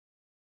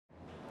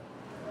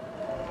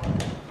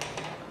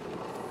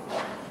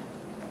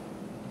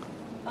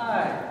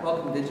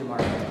welcome to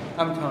Digimarc.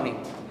 I'm Tony.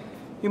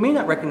 You may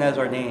not recognize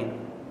our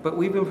name, but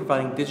we've been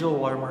providing digital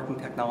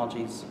watermarking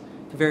technologies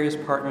to various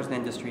partners and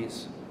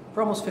industries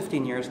for almost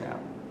 15 years now.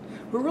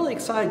 We're really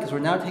excited because we're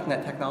now taking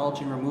that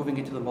technology and we're moving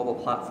it to the mobile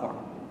platform,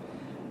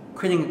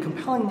 creating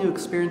compelling new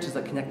experiences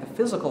that connect the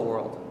physical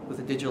world with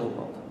the digital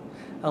world,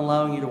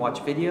 allowing you to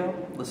watch video,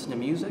 listen to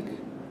music,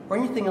 or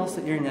anything else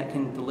that the internet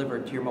can deliver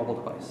to your mobile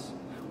device.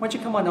 Why don't you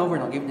come on over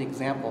and I'll give you an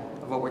example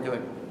of what we're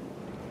doing.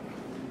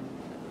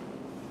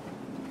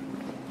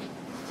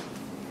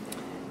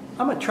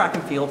 I'm a track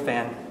and field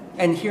fan,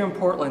 and here in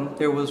Portland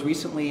there was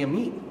recently a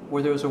meet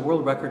where there was a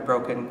world record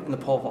broken in the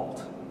pole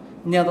vault.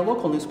 Now the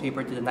local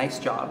newspaper did a nice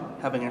job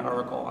having an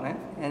article on it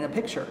and a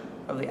picture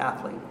of the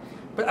athlete,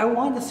 but I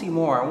wanted to see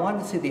more. I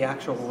wanted to see the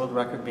actual world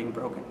record being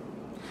broken.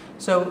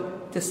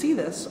 So to see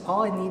this,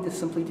 all I need to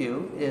simply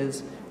do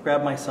is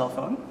grab my cell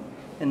phone,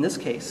 in this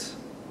case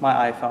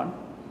my iPhone,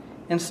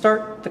 and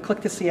start the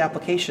CLIC2C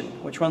application,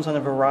 which runs on a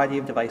variety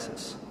of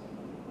devices,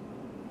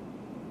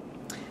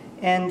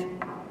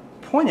 and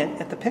point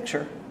it at the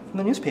picture from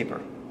the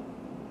newspaper.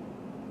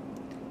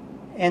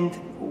 And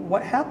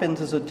what happens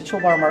is a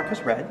digital watermark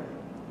is read,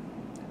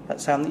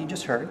 that sound that you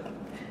just heard,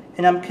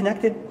 and I'm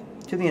connected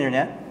to the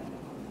internet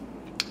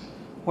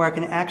where I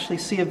can actually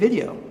see a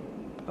video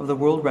of the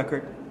world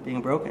record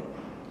being broken.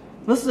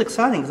 And this is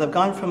exciting because I've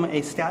gone from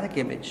a static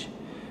image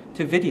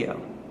to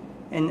video,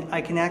 and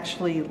I can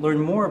actually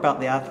learn more about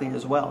the athlete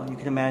as well. You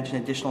can imagine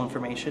additional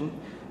information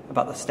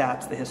about the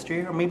stats, the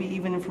history, or maybe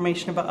even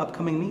information about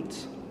upcoming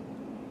meets.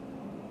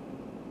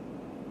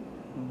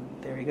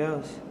 There he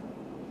goes.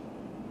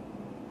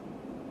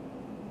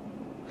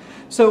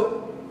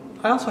 So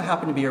I also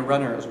happen to be a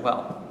runner as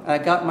well. I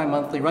got my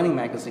monthly running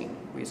magazine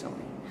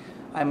recently.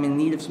 I'm in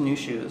need of some new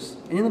shoes.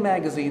 And in the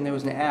magazine there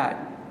was an ad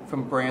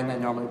from a brand that I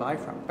normally buy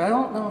from. But I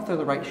don't know if they're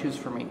the right shoes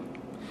for me.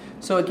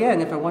 So again,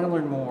 if I want to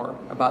learn more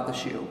about the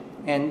shoe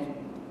and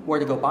where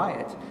to go buy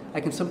it, I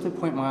can simply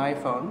point my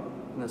iPhone,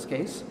 in this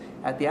case,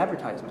 at the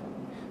advertisement.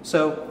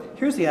 So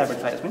here's the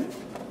advertisement.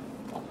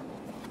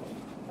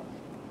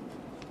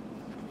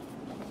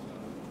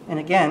 And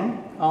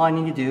again, all I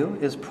need to do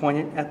is point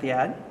it at the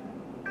ad.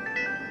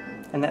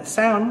 And that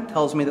sound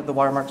tells me that the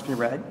watermark's been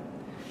read.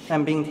 And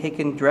I'm being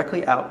taken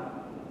directly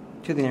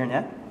out to the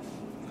internet.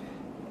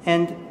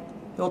 And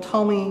it'll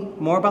tell me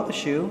more about the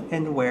shoe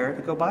and where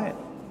to go buy it.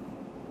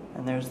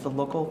 And there's the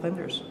local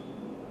vendors.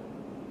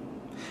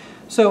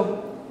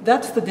 So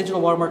that's the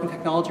digital watermarking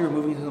technology we're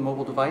moving to the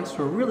mobile device.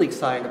 We're really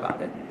excited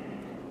about it.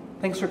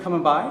 Thanks for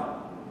coming by.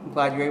 I'm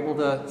glad you're able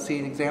to see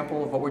an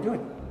example of what we're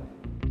doing.